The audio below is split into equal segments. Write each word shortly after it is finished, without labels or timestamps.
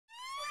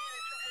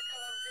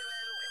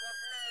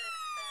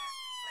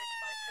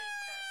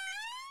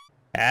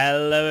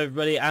Hello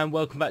everybody and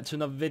welcome back to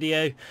another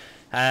video.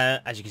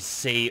 As you can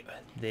see,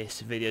 this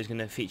video is going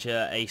to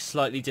feature a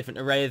slightly different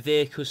array of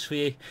vehicles for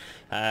you.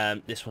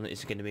 This one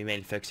is going to be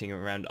mainly focusing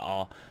around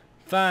our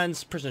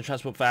vans, prisoner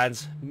transport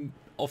vans,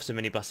 officer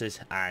minibuses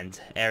and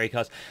area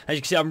cars. As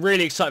you can see, I'm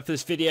really excited for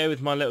this video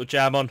with my little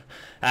jam on.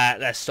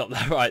 Let's stop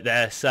that right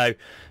there. So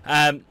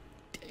again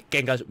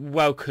guys,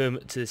 welcome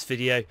to this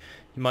video.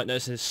 You might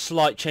notice a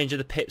slight change of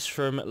the pips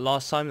from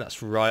last time.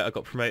 That's right, I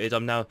got promoted.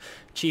 I'm now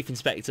Chief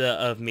Inspector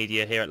of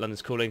Media here at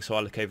London's Calling, so I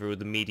look over all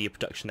the media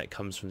production that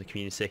comes from the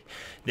community,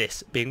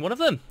 this being one of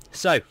them.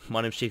 So,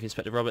 my name's Chief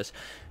Inspector Roberts,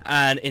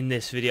 and in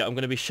this video I'm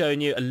going to be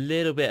showing you a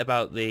little bit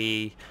about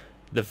the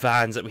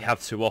vans that we have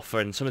to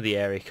offer and some of the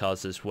area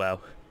cars as well.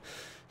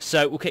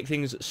 So we'll kick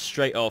things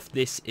straight off.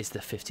 This is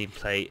the 15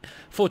 plate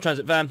Ford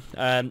Transit van.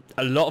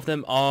 A lot of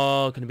them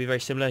are going to be very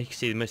similar. You can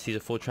see most of these are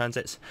Ford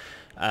Transits.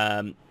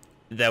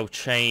 They'll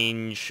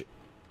change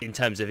in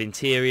terms of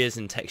interiors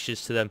and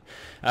textures to them,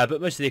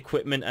 but most of the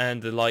equipment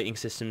and the lighting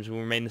systems will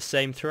remain the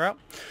same throughout.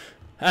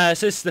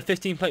 So this is the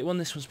 15 plate one.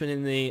 This one's been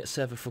in the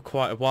server for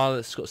quite a while.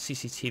 It's got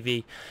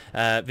CCTV,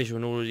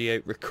 visual and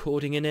audio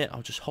recording in it.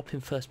 I'll just hop in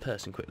first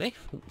person quickly.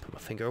 Ooh, put my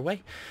finger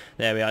away.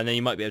 There we are, and then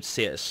you might be able to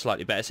see it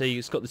slightly better. So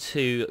it's got the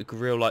two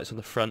grille lights on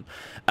the front.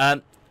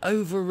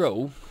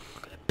 Overall,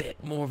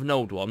 bit more of an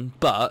old one,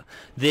 but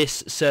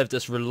this served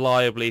us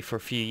reliably for a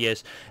few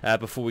years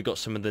before we got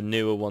some of the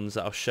newer ones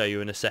that I'll show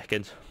you in a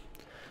second.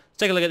 Let's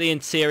take a look at the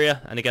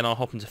interior, and again I'll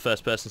hop into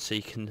first person so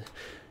you can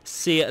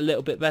see it a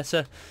little bit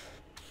better.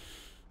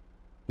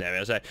 There we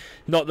are. So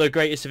not the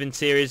greatest of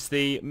interiors.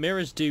 The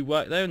mirrors do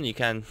work though, and you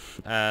can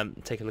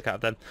take a look at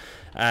them.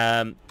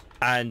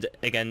 And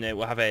again, it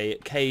will have a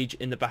cage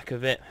in the back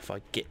of it. If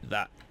I get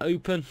that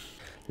open,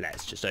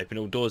 let's just open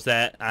all doors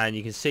there, and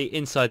you can see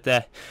inside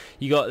there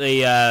you got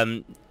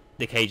the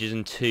cages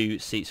and two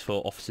seats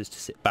for officers to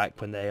sit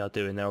back when they are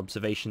doing their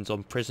observations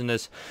on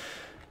prisoners.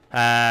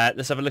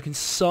 Let's have a look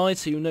inside.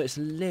 So you'll notice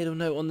a little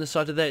note on the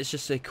side of there. It's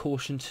just a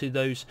caution to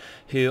those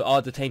who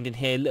are detained in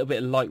here. A little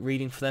bit of light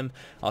reading for them,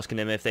 asking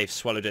them if they've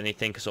swallowed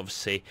anything, because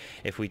obviously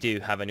if we do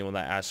have anyone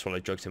that has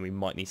swallowed drugs, then we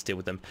might need to deal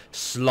with them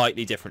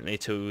slightly differently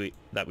to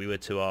that we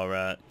would to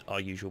our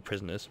usual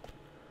prisoners.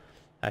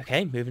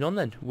 Okay, moving on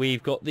then.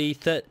 We've got the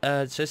so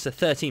it's a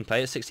 13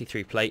 plate, a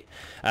 63 plate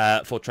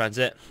Ford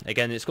Transit.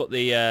 Again, it's got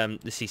the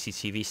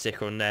CCTV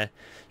sticker on there,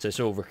 so it's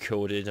all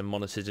recorded and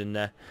monitored in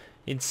there.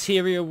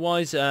 Interior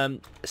wise,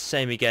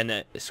 same again.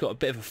 It's got a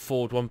bit of a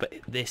Ford one, but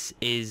this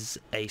is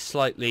a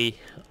slightly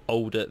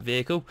older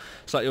vehicle,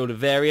 slightly older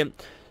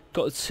variant.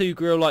 Got the two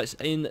grille lights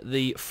in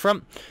the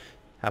front.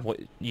 And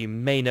what you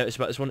may notice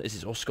about this one is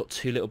it's also got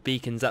two little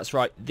beacons. That's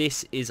right,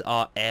 this is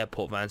our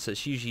airport van, so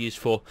it's usually used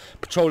for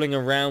patrolling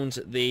around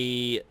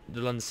the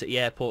London City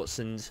airports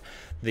and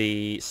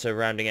the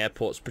surrounding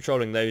airports,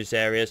 patrolling those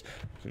areas.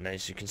 And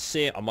as you can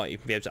see, I might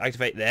even be able to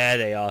activate. There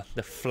they are,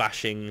 the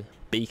flashing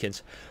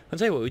beacons. I'll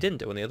tell you what we didn't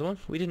do on the other one.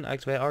 We didn't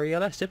activate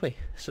RELS, did we?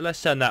 So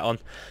let's turn that on.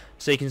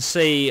 So you can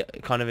see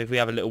kind of if we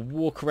have a little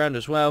walk around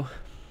as well.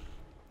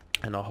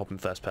 And I'll hop in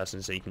first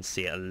person so you can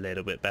see it a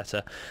little bit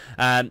better.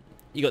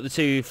 You got the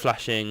two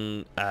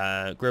flashing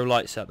grille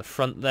lights at the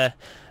front there,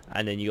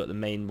 and then you got the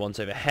main ones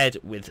overhead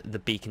with the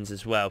beacons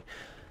as well.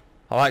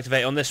 I'll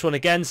activate on this one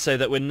again so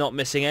that we're not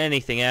missing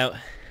anything out.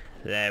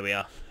 There we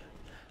are.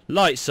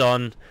 Lights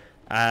on,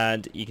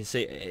 and you can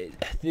see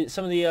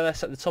some of the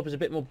ELS at the top is a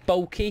bit more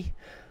bulky.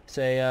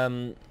 So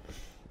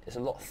it's a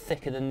lot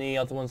thicker than the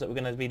other ones that we're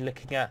going to be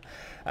looking at.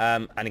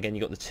 And again, you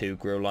got the two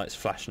grille lights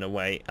flashing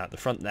away at the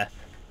front there.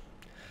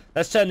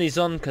 Let's turn these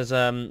on because,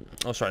 oh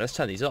sorry, let's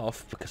turn these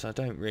off because I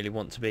don't really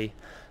want to be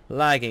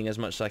lagging as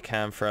much as I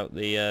can throughout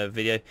the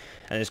video.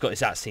 And it's got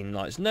its at-scene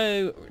lights,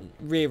 no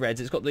rear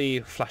reds. It's got the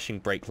flashing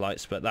brake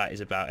lights, but that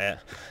is about it.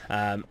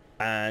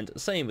 And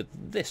same with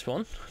this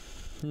one,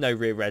 no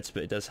rear reds,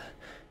 but it does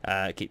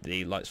keep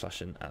the lights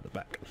flashing at the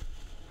back.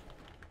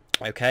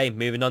 Okay,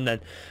 moving on then.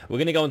 We're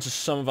going to go on to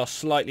some of our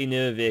slightly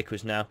newer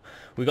vehicles now.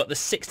 We've got the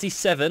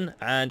 67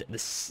 and the,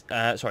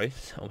 sorry,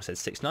 I almost said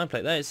 69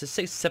 plate there. It's a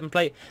 67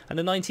 plate and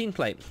a 19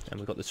 plate. And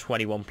we've got the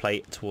 21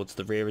 plate towards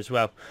the rear as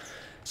well.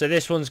 So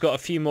this one's got a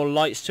few more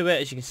lights to it,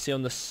 as you can see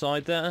on the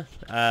side there.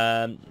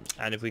 And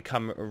if we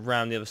come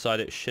around the other side,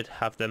 it should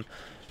have them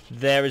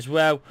there as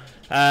well.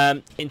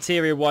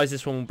 Interior wise,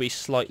 this one will be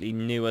slightly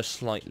newer,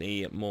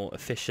 slightly more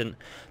efficient.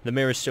 The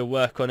mirrors still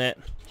work on it.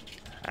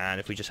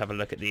 And if we just have a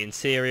look at the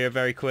interior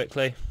very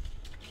quickly.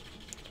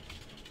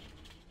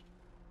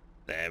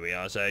 There we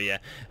are. So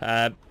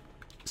yeah,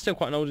 still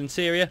quite an old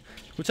interior.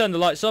 We'll turn the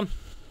lights on.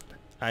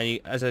 And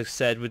as I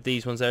said, with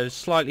these ones, they're a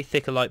slightly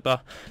thicker light bar.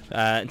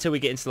 Until we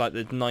get into like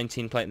the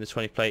 19 plate and the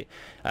 20 plate,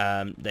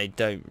 they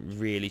don't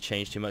really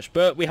change too much.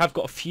 But we have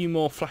got a few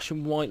more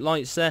flashing white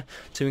lights there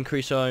to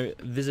increase our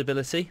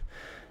visibility.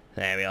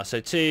 There we are.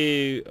 So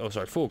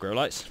four grille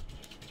lights.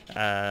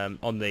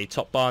 On the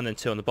top bar and then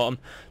two on the bottom.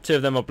 Two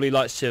of them are blue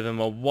lights, two of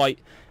them are white,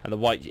 and the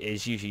white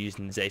is usually used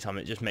in the daytime.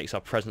 It just makes our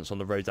presence on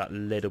the road that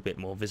little bit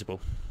more visible.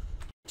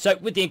 So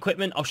with the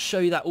equipment, I'll show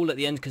you that all at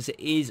the end because it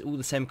is all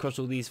the same across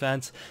all these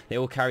vans. They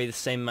all carry the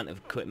same amount of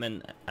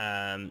equipment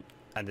and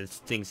the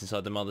things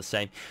inside them are the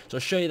same. So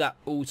I'll show you that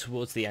all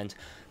towards the end.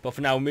 But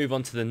for now, we'll move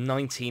on to the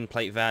 19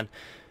 plate van.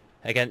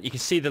 Again, you can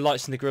see the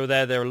lights in the grille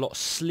there. They're a lot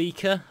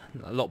sleeker,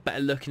 a lot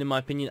better looking in my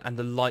opinion, and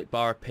the light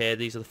bar up here,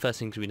 these are the first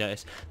things we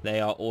notice. They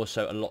are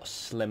also a lot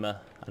slimmer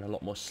and a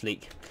lot more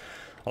sleek.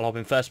 I'll hop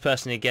in first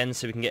person again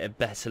so we can get a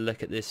better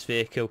look at this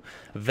vehicle.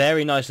 A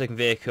very nice looking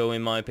vehicle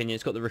in my opinion.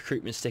 It's got the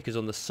recruitment stickers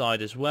on the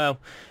side as well.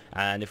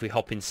 And if we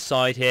hop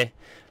inside here,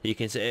 you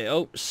can see,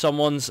 oh,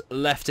 someone's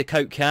left a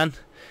Coke can.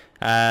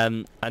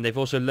 And they've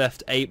also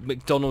left a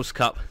McDonald's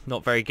cup.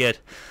 Not very good.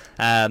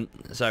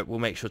 So we'll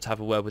make sure to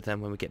have a word with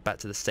them when we get back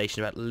to the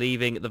station about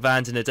leaving the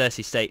vans in a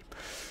dirty state.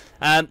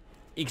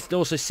 You can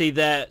also see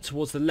there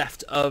towards the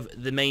left of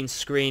the main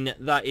screen,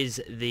 that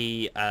is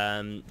the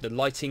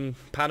lighting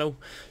panel.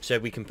 So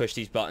we can push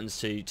these buttons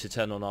to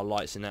turn on our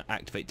lights and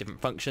activate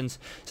different functions.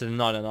 So the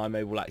 999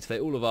 mode will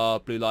activate all of our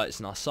blue lights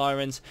and our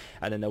sirens,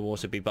 and then there will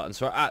also be buttons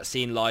for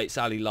at-scene lights,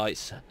 alley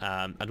lights,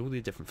 and all the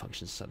different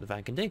functions that the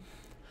van can do.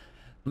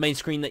 The main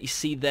screen that you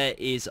see there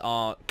is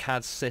our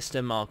CAD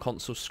system, our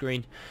console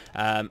screen,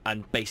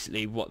 and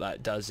basically what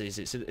that does is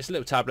it's a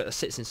little tablet that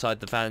sits inside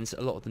the vans.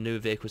 A lot of the newer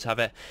vehicles have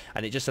it,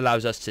 and it just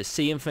allows us to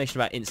see information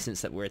about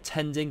incidents that we're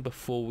attending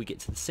before we get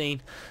to the scene.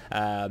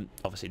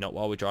 Obviously not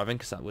while we're driving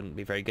because that wouldn't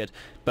be very good,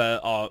 but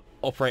our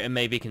operator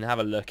maybe can have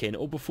a look in,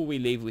 or before we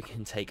leave we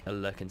can take a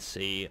look and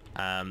see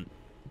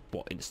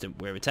what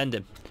incident we're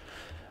attending.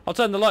 I'll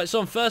turn the lights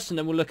on first and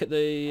then we'll look at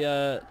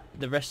the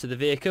rest of the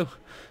vehicle.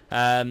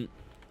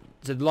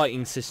 So the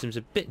lighting system's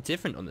a bit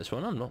different on this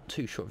one. I'm not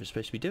too sure if it's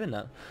supposed to be doing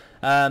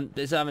that.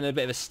 It's having a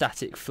bit of a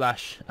static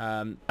flash,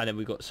 and then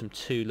we've got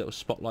two little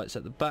spotlights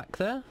at the back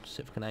there.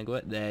 See if I can angle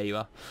it. There you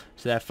are.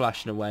 So they're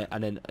flashing away,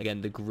 and then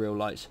again the grille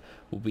lights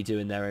will be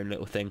doing their own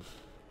little thing.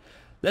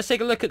 Let's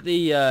take a look at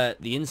the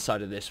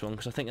inside of this one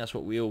because I think that's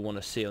what we all want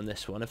to see on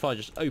this one. If I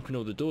just open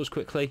all the doors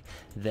quickly,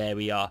 there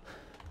we are.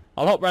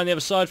 I'll hop around the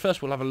other side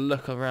first. We'll have a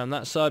look around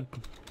that side.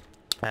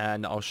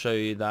 And I'll show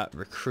you that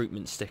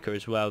recruitment sticker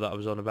as well that I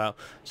was on about.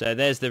 So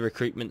there's the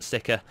recruitment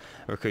sticker,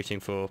 recruiting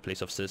for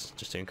police officers,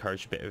 just to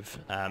encourage a bit of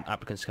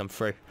applicants to come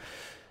through.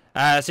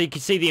 So you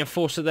can see the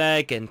enforcer there,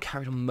 again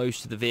carried on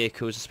most of the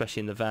vehicles, especially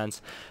in the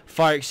vans.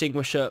 Fire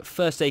extinguisher,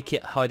 first aid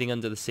kit hiding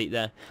under the seat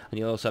there, and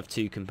you also have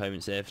two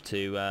components there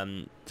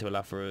to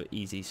allow for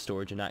easy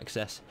storage and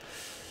access.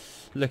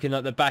 Looking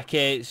at the back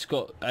here, it's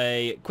got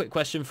a quick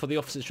question for the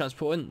officers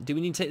transporting. Do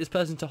we need to take this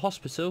person to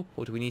hospital,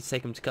 or do we need to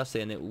take them to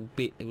custody? And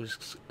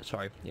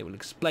it will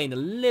explain a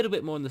little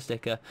bit more on the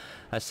sticker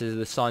as to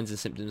the signs and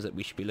symptoms that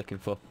we should be looking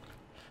for.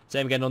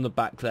 Same again on the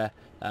back there.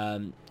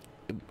 Oh,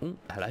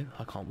 hello,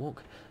 I can't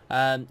walk.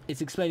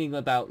 It's explaining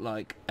about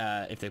like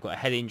if they've got a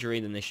head injury,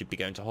 then they should be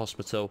going to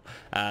hospital,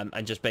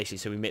 and just basically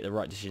so we make the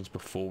right decisions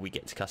before we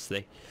get to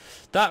custody.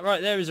 That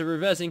right there is a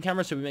reversing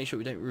camera, so we make sure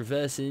we don't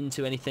reverse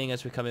into anything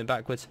as we're coming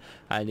backwards.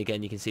 And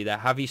again, you can see there,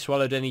 have you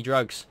swallowed any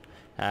drugs?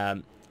 I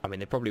mean,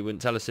 they probably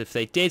wouldn't tell us if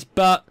they did,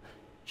 but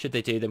should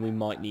they do, then we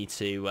might need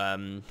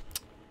to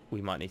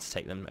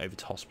take them over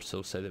to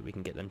hospital so that we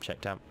can get them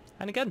checked out.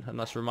 And again, a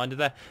nice reminder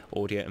there,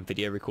 audio and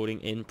video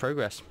recording in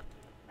progress.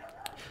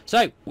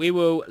 So we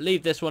will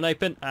leave this one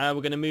open and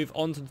we're going to move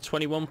on to the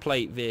 21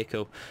 plate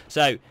vehicle.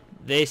 So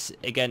this,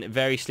 again,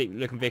 very sleek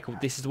looking vehicle.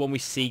 This is the one we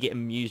see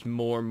getting used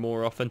more and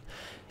more often.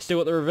 Still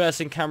got the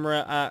reversing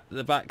camera at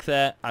the back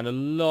there, and a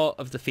lot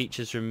of the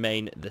features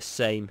remain the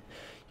same.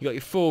 You got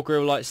your 4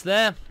 grille lights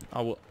there.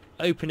 I will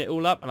open it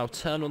all up and I'll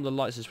turn on the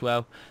lights as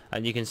well,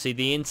 and you can see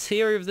the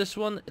interior of this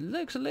one, it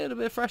looks a little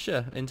bit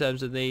fresher in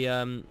terms of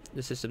the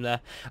system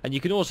there. And you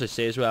can also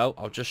see as well,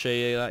 I'll just show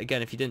you that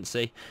again if you didn't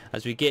see,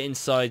 as we get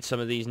inside some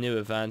of these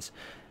newer vans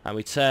and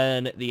we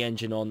turn the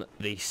engine on,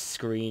 the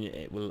screen,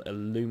 it will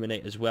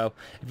illuminate as well.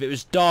 If it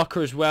was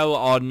darker as well,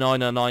 our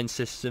 999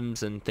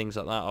 systems and things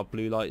like that, our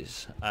blue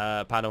lights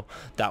panel,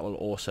 that will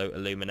also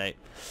illuminate.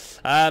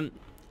 I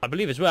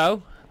believe as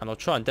well, and I'll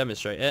try and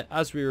demonstrate it,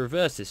 as we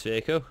reverse this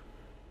vehicle,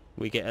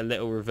 we get a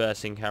little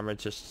reversing camera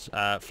just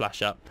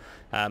flash up.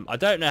 I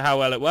don't know how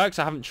well it works.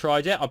 I haven't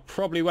tried it. I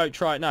probably won't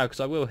try it now because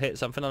I will hit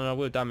something and I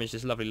will damage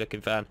this lovely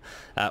looking van,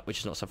 which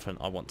is not something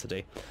I want to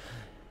do.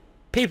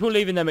 People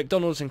leaving their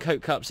McDonald's and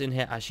Coke cups in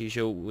here as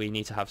usual. We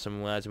need to have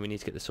some words and we need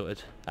to get this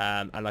sorted.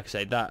 And like I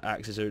say, that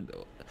acts as a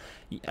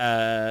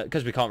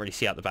because we can't really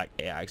see out the back,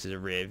 it acts as a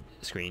rear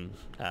screen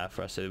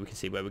for us so that we can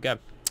see where we go.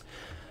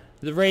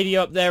 The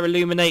radio up there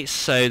illuminates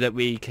so that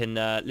we can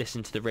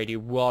listen to the radio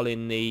while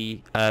in the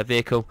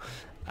vehicle,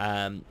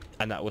 and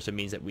that also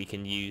means that we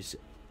can use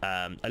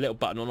a little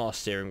button on our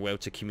steering wheel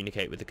to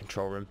communicate with the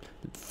control room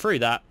through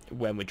that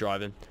when we're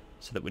driving,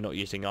 so that we're not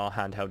using our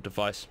handheld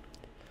device.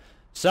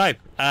 So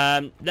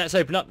let's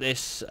open up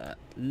this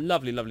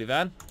lovely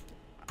van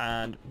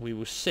and we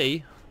will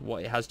see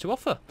what it has to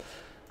offer.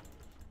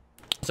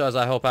 So as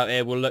I hop out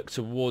here, we'll look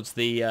towards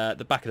the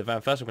back of the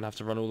van first. I'm going to have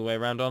to run all the way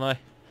around, aren't I?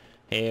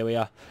 Here we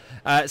are.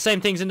 Same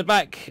things in the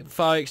back.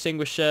 Fire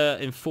extinguisher,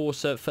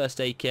 enforcer,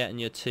 first aid kit, and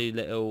your two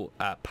little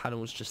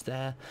panels just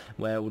there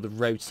where all the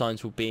road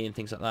signs will be and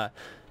things like that.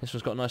 This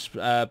one's got a nice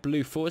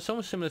blue floor. It's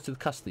almost similar to the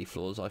custody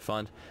floors, I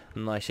find. A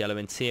nice yellow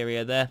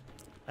interior there.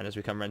 And as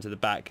we come around to the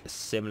back,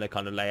 similar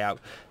kind of layout.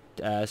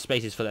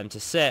 Spaces for them to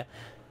sit,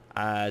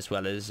 as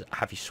well as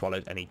have you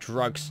swallowed any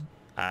drugs.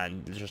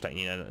 And just letting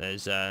you know that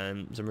there's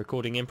some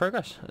recording in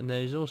progress. And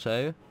there's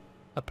also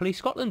a Police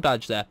Scotland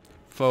badge there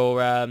for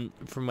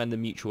from when the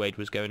mutual aid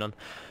was going on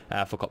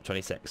for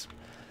COP26.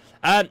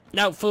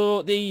 Now,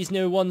 for these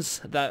new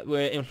ones that were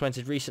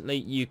implemented recently,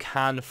 you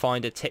can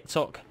find a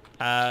TikTok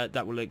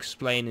that will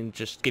explain and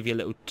just give you a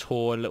little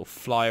tour, a little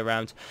fly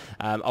around.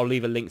 I'll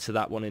leave a link to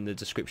that one in the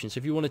description, so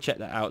if you want to check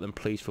that out, then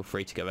please feel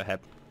free to go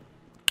ahead.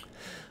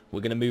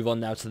 We're going to move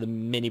on now to the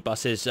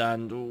minibuses,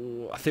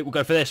 and I think we'll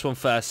go for this one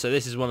first. So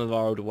this is one of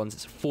our older ones.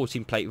 It's a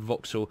 14-plate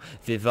Vauxhall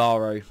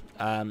Vivaro.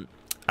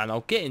 And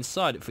I'll get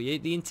inside it for you.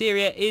 The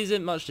interior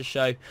isn't much to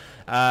show,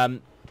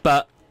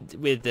 but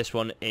with this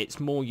one, it's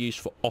more used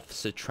for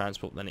officer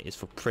transport than it is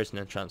for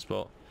prisoner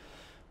transport.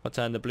 I'll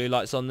turn the blue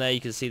lights on there.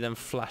 You can see them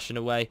flashing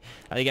away.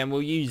 And again,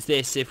 we'll use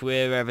this if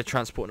we're ever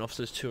transporting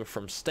officers to or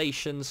from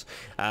stations,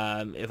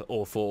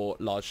 or for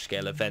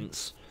large-scale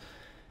events.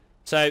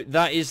 So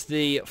that is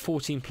the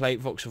 14-plate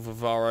Vauxhall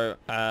Vivaro.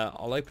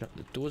 I'll open up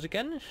the doors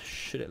again.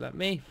 Should it let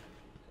me?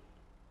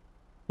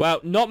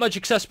 Well, not much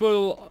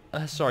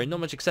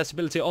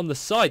accessibility on the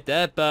side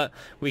there, but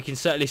we can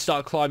certainly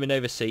start climbing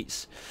over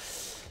seats.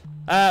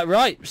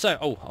 Right, so,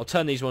 I'll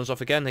turn these ones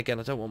off again. Again,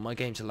 I don't want my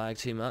game to lag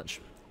too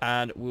much.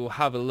 And we'll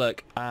have a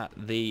look at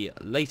the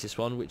latest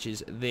one, which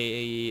is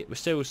we're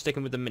still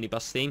sticking with the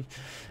minibus theme.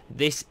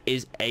 This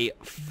is a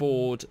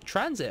Ford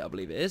Transit, I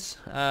believe it is.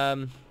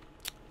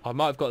 I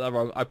might have got that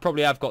wrong. I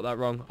probably have got that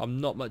wrong. I'm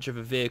not much of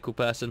a vehicle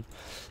person.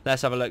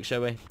 Let's have a look,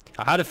 shall we?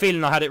 I had a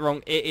feeling I had it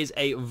wrong. It is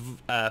a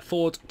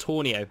Ford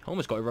Tourneo.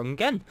 Almost got it wrong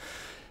again.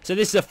 So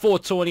this is a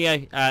Ford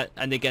Tourneo,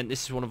 and again,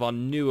 this is one of our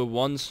newer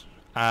ones.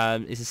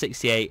 It's a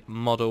 68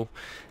 model.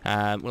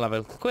 We'll have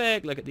a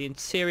quick look at the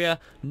interior.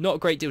 Not a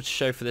great deal to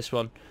show for this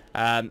one.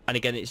 And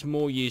again, it's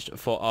more used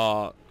for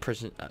our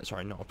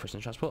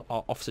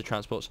our officer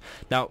transports.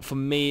 Now, for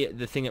me,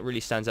 the thing that really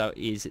stands out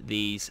is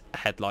these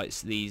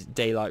headlights, these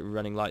daylight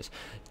running lights.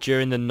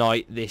 During the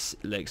night, this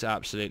looks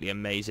absolutely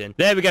amazing.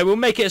 There we go. We'll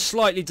make it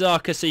slightly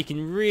darker so you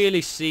can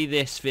really see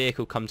this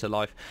vehicle come to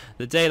life.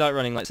 The daylight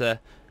running lights there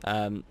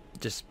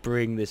just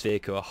bring this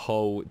vehicle a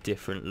whole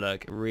different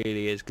look. It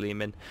really is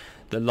gleaming.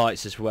 The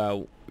lights as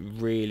well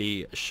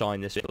really shine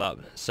this vehicle up.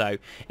 So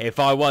if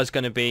I was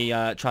going to be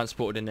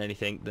transported in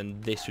anything, then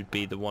this would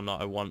be the one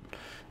that I want.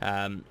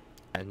 And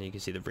you can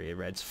see the rear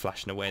reds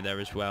flashing away there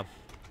as well.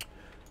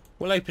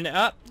 We'll open it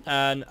up,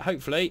 and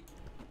hopefully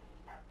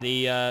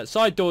the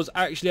side doors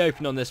actually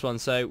open on this one,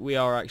 so we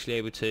are actually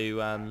able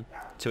to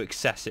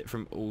access it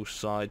from all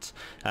sides,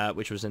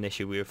 which was an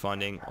issue we were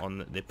finding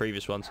on the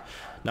previous ones.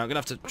 Now I'm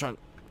going to have to try and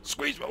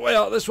squeeze my way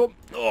out of this one.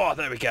 Oh,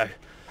 there we go.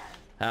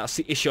 That's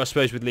the issue, I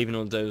suppose, with leaving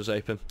all the doors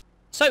open.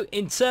 So,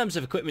 in terms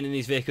of equipment in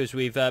these vehicles,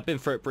 we've been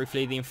through it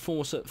briefly. The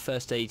enforcer,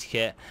 first aid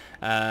kit,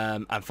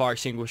 and fire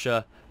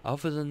extinguisher.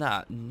 Other than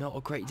that, not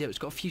a great deal. It's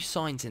got a few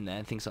signs in there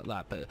and things like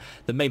that, but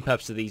the main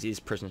purpose of these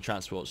is prisoner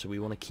transport, so we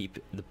want to keep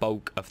the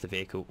bulk of the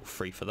vehicle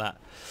free for that.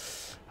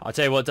 I'll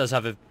tell you what does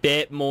have a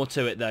bit more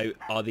to it, though,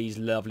 are these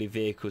lovely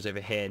vehicles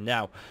over here.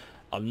 Now,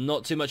 I'm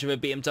not too much of a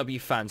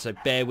BMW fan, so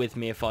bear with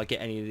me if I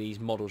get any of these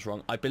models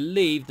wrong. I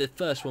believe the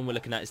first one we're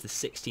looking at is the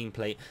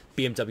 16-plate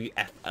BMW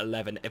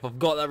F11. If I've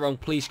got that wrong,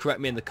 please correct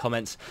me in the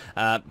comments.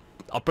 I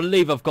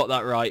believe I've got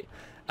that right.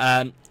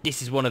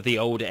 This is one of the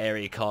older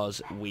area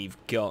cars we've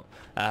got.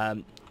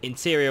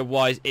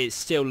 Interior-wise, it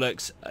still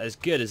looks as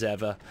good as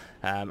ever,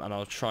 and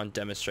I'll try and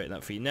demonstrate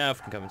that for you now.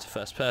 If I can come into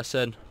first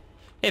person.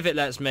 If it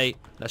lets me,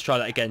 let's try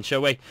that again,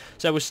 shall we?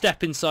 So we'll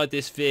step inside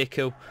this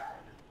vehicle,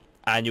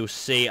 and you'll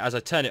see as I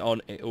turn it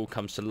on, it all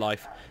comes to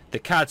life. The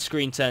CAD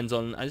screen turns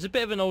on, and it's a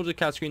bit of an older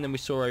CAD screen than we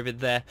saw over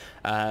there,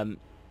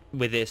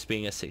 with this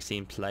being a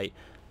 16 plate,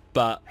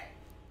 but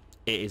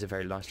it is a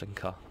very nice looking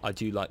car. I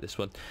do like this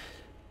one.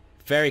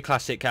 Very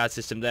classic CAD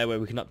system there, where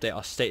we can update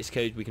our status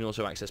code. We can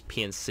also access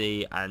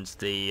PNC and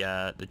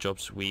the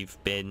jobs we've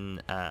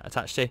been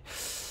attached to,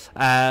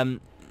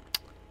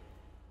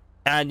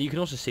 and you can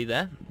also see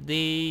there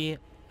the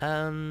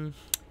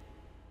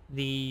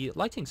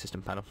lighting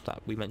system panel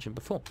that we mentioned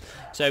before.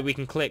 So we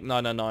can click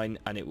 999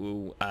 and it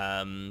will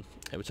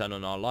turn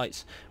on our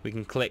lights. We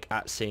can click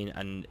at scene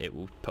and it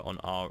will put on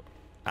our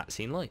at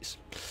scene lights.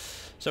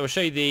 So I'll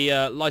show you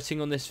the lighting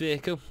on this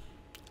vehicle,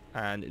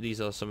 and these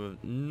are some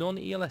of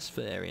non-ELS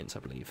variants, I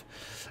believe.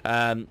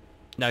 Now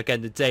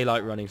again, the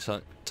daylight running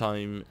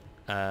time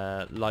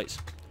lights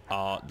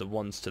are the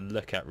ones to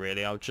look at,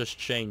 really. I'll just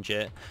change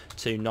it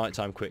to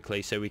nighttime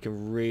quickly so we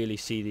can really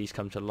see these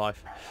come to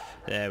life.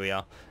 There we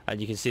are,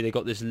 and you can see they've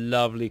got this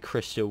lovely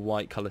crystal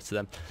white colour to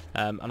them,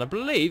 and I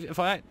believe if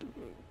I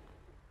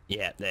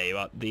yeah, there you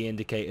are, the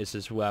indicators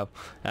as well.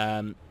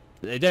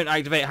 They don't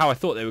activate how I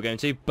thought they were going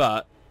to,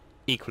 but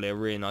equally a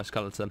really nice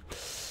colour to them.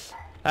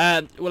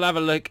 We'll have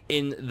a look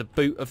in the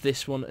boot of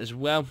this one as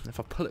well. If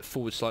I pull it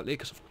forward slightly,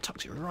 because I've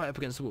tucked it right up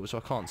against the wall so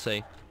I can't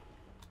see.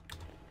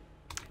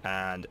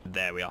 And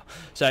there we are.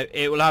 So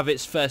it will have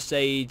its first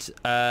aid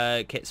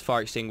kits,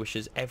 fire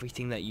extinguishers,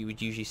 everything that you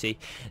would usually see.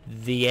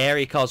 The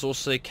area cars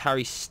also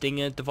carry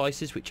stinger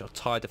devices, which are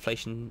tyre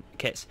deflation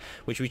kits,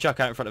 which we chuck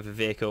out in front of a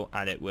vehicle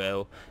and it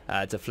will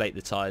deflate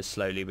the tyres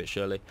slowly but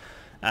surely.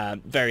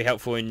 Very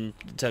helpful in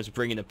terms of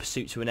bringing a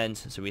pursuit to an end,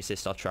 so we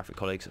assist our traffic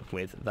colleagues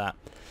with that.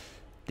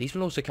 These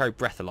will also carry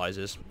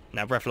breathalyzers.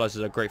 Now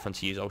breathalyzers are great fun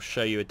to use. I'll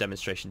show you a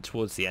demonstration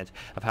towards the end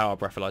of how our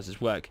breathalyzers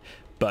work,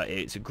 but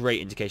it's a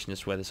great indication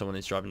as to whether someone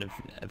is driving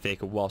a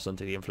vehicle whilst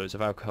under the influence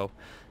of alcohol.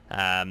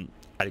 And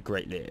a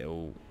great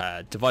little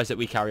device that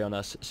we carry on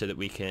us so that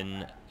we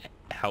can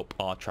help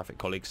our traffic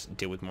colleagues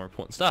deal with more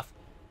important stuff.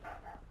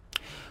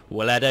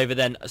 We'll head over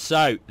then.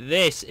 So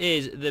this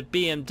is the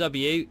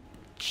BMW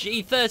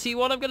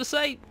G31, I'm going to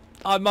say.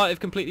 I might have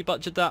completely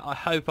butchered that. I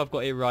hope I've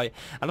got it right.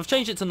 And I've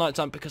changed it to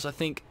nighttime because I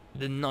think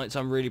the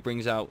nighttime really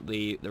brings out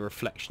the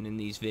reflection in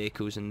these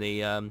vehicles and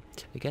the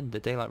again, the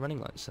daylight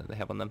running lights that they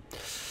have on them.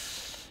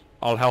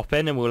 I'll hop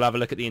in and we'll have a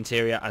look at the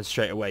interior, and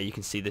straight away you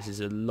can see this is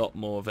a lot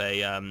more of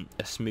a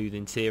smooth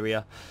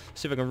interior.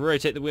 See if I can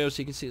rotate the wheels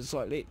so you can see it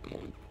slightly.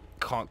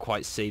 Can't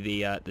quite see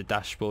the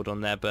dashboard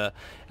on there, but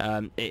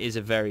it is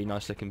a very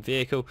nice looking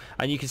vehicle,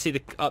 and you can see the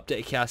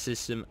updated chaos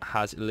system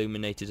has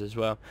illuminated as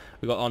well.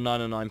 We've got our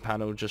 909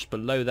 panel just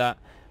below that,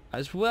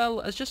 as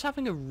well as just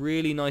having a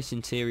really nice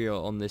interior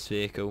on this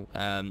vehicle.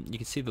 You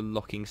can see the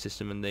locking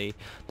system and the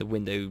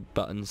window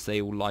buttons,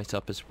 they all light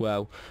up as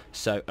well.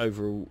 So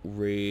overall,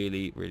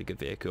 really good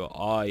vehicle.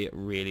 I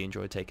really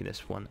enjoyed taking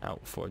this one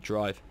out for a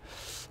drive.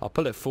 I'll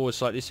pull it forward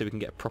slightly so we can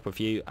get a proper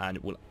view, and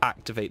we'll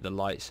activate the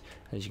lights.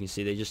 As you can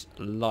see, they just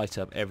light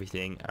up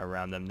everything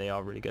around them. They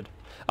are really good.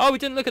 Oh, we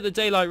didn't look at the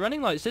daylight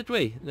running lights, did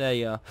we? There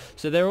you are.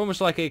 So they're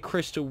almost like a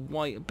crystal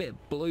white, a bit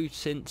of blue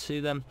tint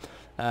to them.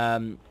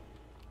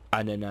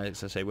 And then,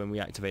 as I say, when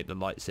we activate the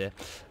lights here,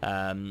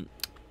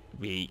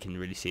 we can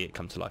really see it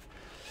come to life.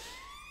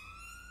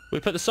 We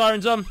put the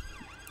sirens on,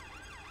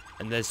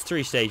 and there's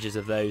 3 stages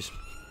of those,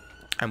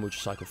 and we'll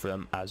just cycle through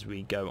them as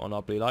we go on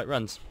our blue light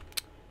runs.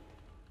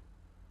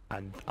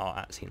 And our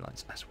at-scene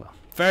lights as well.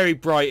 Very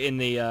bright in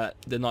the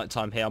night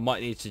time here. I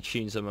might need to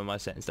tune some of my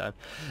settings down.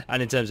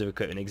 And in terms of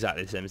equipment,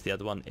 exactly the same as the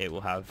other one. It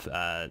will have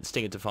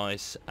stinger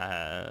device,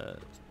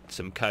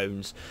 some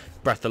cones,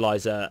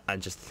 breathalyzer,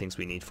 and just the things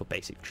we need for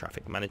basic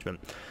traffic management.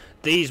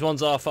 These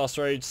ones are fast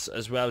roads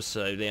as well,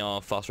 so they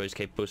are fast roads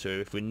capable, so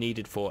if we're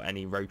needed for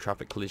any road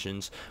traffic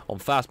collisions on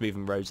fast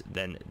moving roads,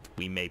 then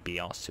we may be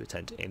asked to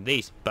attend in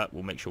these, but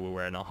we'll make sure we're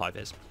wearing our high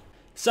vis.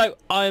 So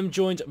I am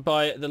joined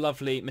by the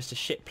lovely Mr.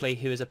 Shipley,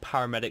 who is a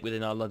paramedic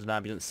within our London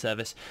Ambulance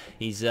Service.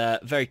 He's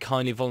very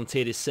kindly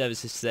volunteered his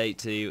services today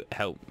to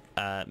help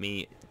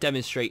me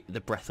demonstrate the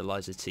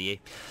breathalyzer to you.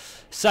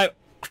 So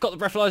I've got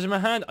the breathalyzer in my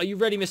hand. Are you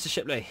ready, Mr.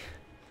 Shipley?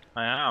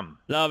 I am.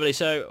 Lovely.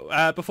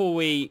 So before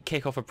we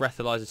kick off a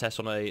breathalyzer test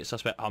on a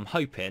suspect, I'm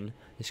hoping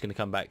it's going to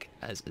come back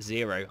as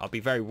 0. I'll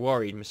be very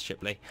worried, Mr.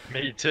 Shipley.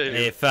 Me too.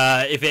 If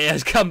it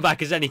has come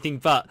back as anything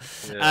but.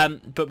 Yeah.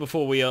 But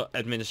before we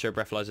administer a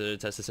breathalyzer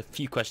test, there's a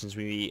few questions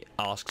we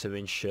ask to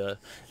ensure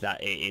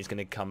that it is going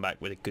to come back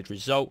with a good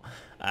result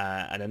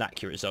and an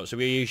accurate result. So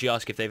we usually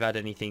ask if they've had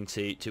anything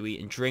to eat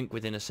and drink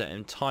within a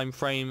certain time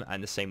frame,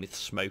 and the same with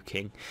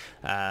smoking.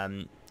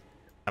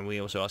 And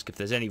we also ask if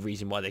there's any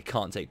reason why they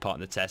can't take part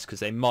in the test, because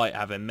they might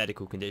have a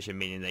medical condition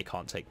meaning they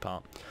can't take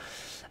part.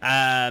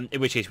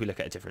 In which case we look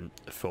at a different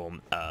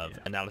form of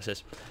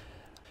analysis.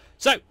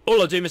 So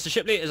all I'll do, Mr.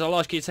 Shipley, is I'll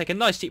ask you to take a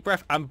nice deep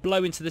breath and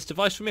blow into this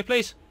device for me,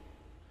 please.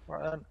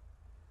 Right then.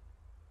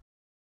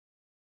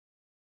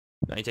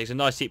 Now he takes a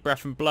nice deep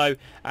breath and blow,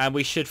 and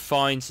we should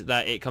find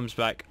that it comes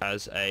back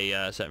as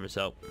a certain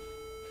result.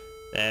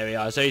 There we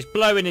are. So he's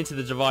blowing into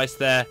the device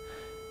there.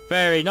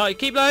 Very nice.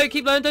 Keep blowing,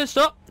 don't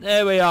stop.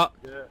 There we are.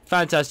 Yeah.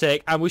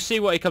 Fantastic. And we'll see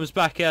what he comes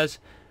back as.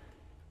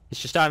 It's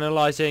just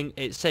analysing.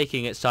 It's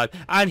taking its time.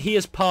 And he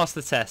has passed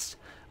the test.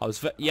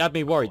 You had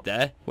me worried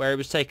there, where it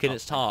was taking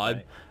its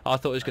time. I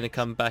thought it was going to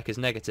come back as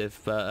negative,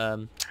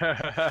 but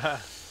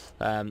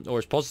or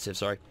as positive,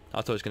 sorry. I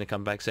thought it was going to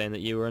come back saying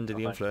that you were under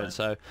the influence.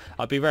 So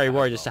I'd be very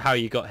worried as to how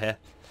you got here.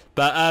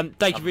 But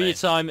thank you for your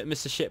time,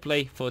 Mr.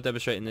 Shipley, for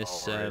demonstrating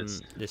this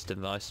this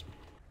device.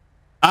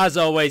 As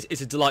always,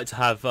 it's a delight to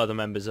have other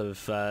members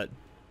of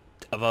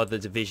other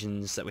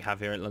divisions that we have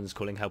here at London's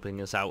Calling helping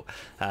us out,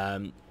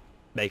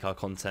 make our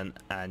content,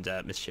 and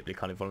Mr. Shipley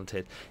kind of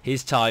volunteered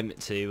his time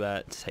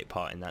to take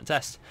part in that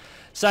test.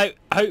 So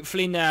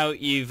hopefully now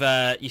you've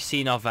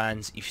seen our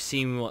vans, you've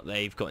seen what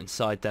they've got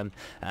inside them,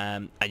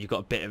 and you've got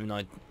a bit of an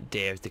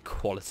idea of the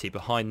quality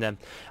behind them,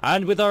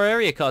 and with our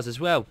area cars as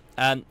well.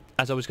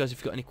 As always, guys, if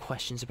you've got any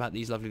questions about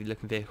these lovely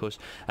looking vehicles,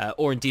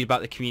 or indeed about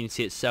the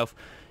community itself,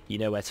 you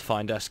know where to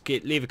find us.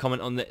 Leave a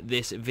comment on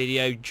this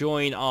video,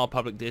 join our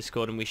public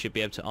Discord, and we should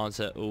be able to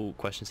answer all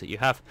questions that you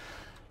have.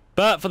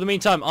 But for the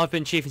meantime, I've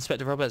been Chief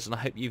Inspector Roberts, and I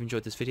hope you've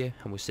enjoyed this video,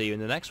 and we'll see you in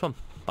the next one.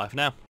 Bye for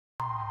now.